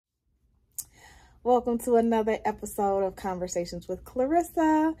Welcome to another episode of Conversations with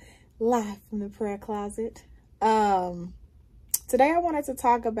Clarissa, live from the prayer closet. Today I wanted to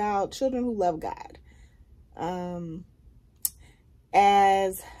talk about children who love God.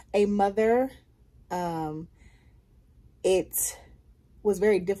 As a mother, it was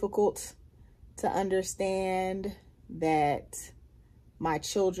very difficult to understand that my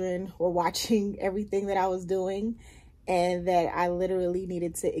children were watching everything that I was doing and that I literally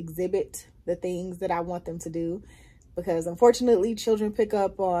needed to exhibit the things that I want them to do, because unfortunately children pick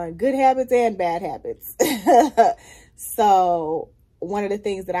up on good habits and bad habits. So one of the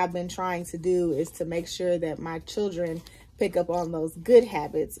things that I've been trying to do is to make sure that my children pick up on those good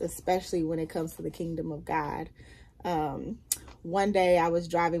habits, especially when it comes to the kingdom of God. One day I was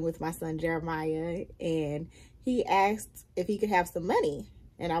driving with my son Jeremiah, and he asked if he could have some money,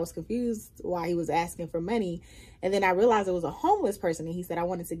 and I was confused why he was asking for money. And then I realized it was a homeless person, and he said I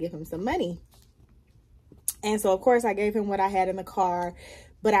wanted to give him some money. And so of course I gave him what I had in the car,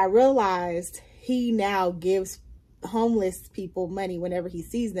 but I realized he now gives homeless people money whenever he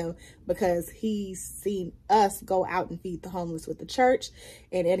sees them, because he's seen us go out and feed the homeless with the church.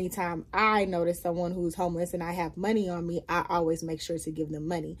 And anytime I notice someone who's homeless and I have money on me, I always make sure to give them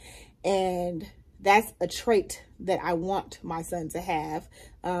money. And that's a trait that I want my son to have,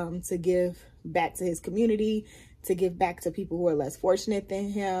 to give back to his community, to give back to people who are less fortunate than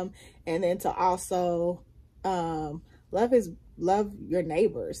him, and then to also love your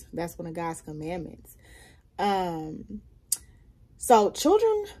neighbors. That's one of God's commandments. So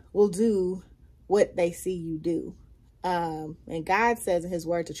children will do what they see you do. And God says in his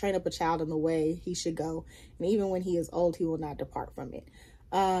word to train up a child in the way he should go, and even when he is old, he will not depart from it.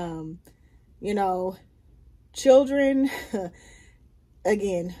 You know, children,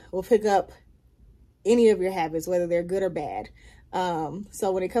 again, will pick up any of your habits, whether they're good or bad.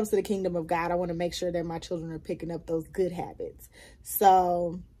 So when it comes to the kingdom of God, I want to make sure that my children are picking up those good habits.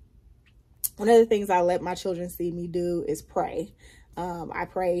 So one of the things I let my children see me do is pray. I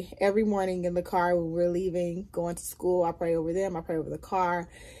pray every morning in the car when we're leaving, going to school. I pray over them. I pray over the car,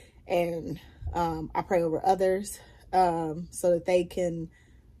 and I pray over others, so that they can,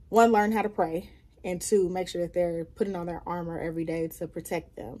 one, learn how to pray, and two, make sure that they're putting on their armor every day to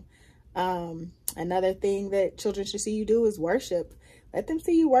protect them. Another thing that children should see you do is worship. Let them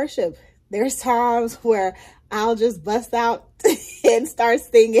see you worship. There's times where I'll just bust out and start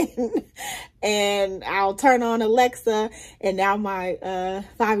singing, and I'll turn on Alexa, and now my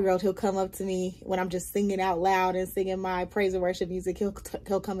 5-year-old, he'll come up to me when I'm just singing out loud and singing my praise and worship music. He'll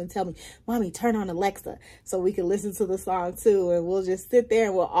come and tell me, "Mommy, turn on Alexa," so we can listen to the song too, and we'll just sit there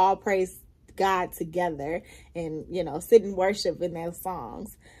and we'll all praise God together and, you know, sit and worship in those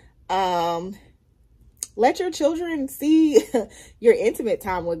songs. Let your children see your intimate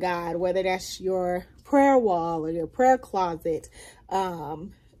time with God, whether that's your prayer wall or your prayer closet.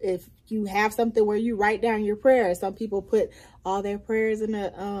 If you have something where you write down your prayers, some people put all their prayers in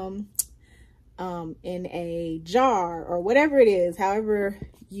a jar or whatever it is, however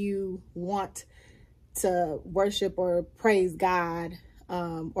you want to worship or praise God,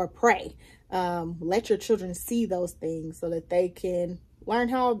 or pray. Let your children see those things so that they can learn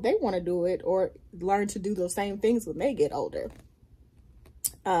how they want to do it, or learn to do those same things when they get older.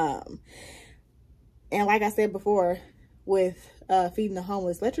 And like I said before, with feeding the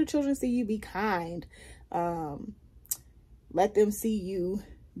homeless, let your children see you be kind. Let them see you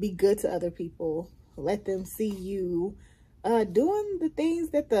be good to other people. Let them see you doing the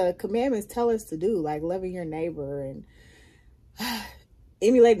things that the commandments tell us to do, like loving your neighbor and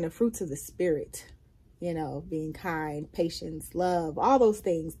emulating the fruits of the Spirit. You know, being kind, patience, love, all those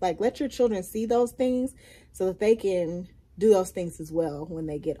things. Like, let your children see those things so that they can do those things as well when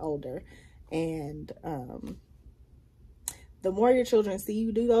they get older. And the more your children see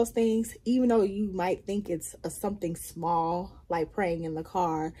you do those things, even though you might think it's something small, like praying in the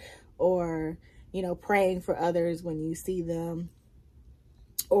car, or, you know, praying for others when you see them,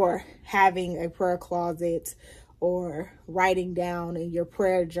 or having a prayer closet, or writing down in your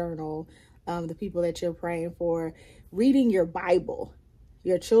prayer journal the people that you're praying for, reading your Bible.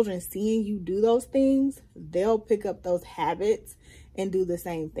 Your children seeing you do those things, they'll pick up those habits and do the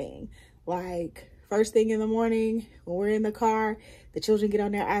same thing. Like, first thing in the morning when we're in the car, the children get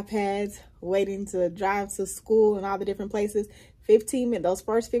on their iPads waiting to drive to school and all the different places. 15 minutes, those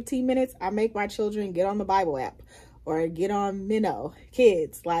first 15 minutes, I make my children get on the Bible app or get on Minnow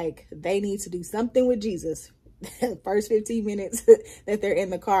Kids. Like, they need to do something with Jesus first 15 minutes that they're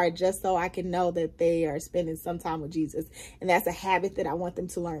in the car, just so I can know that they are spending some time with Jesus. And that's a habit that I want them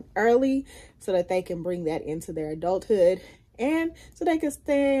to learn early so that they can bring that into their adulthood and so they can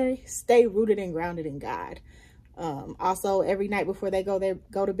stay rooted and grounded in God. Also, every night before they go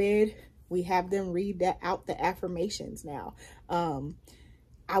to bed, we have them read out the affirmations now.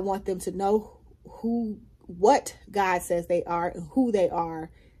 I want them to know what God says they are and who they are,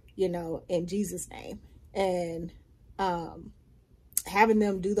 you know, in Jesus' name. And having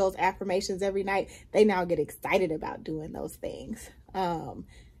them do those affirmations every night, they now get excited about doing those things.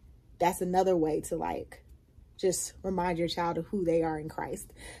 That's another way to like just remind your child of who they are in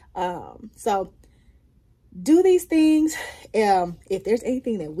Christ. So do these things. If there's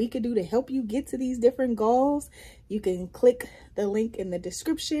anything that we could do to help you get to these different goals, you can click the link in the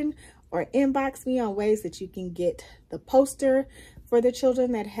description or inbox me on ways that you can get the poster for the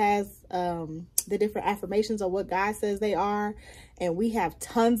children that has the different affirmations of what God says they are. And we have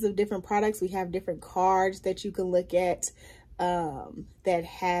tons of different products. We have different cards that you can look at that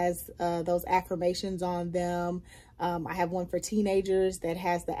has those affirmations on them. I have one for teenagers that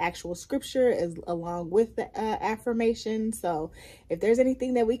has the actual scripture along with the affirmation. So if there's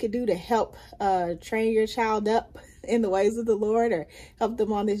anything that we could do to help train your child up in the ways of the Lord, or help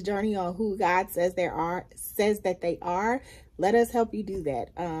them on this journey on who God says that they are, let us help you do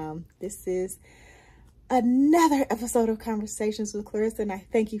that. This is another episode of Conversations with Clarissa, and I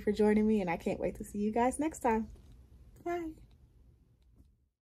thank you for joining me, and I can't wait to see you guys next time. Bye.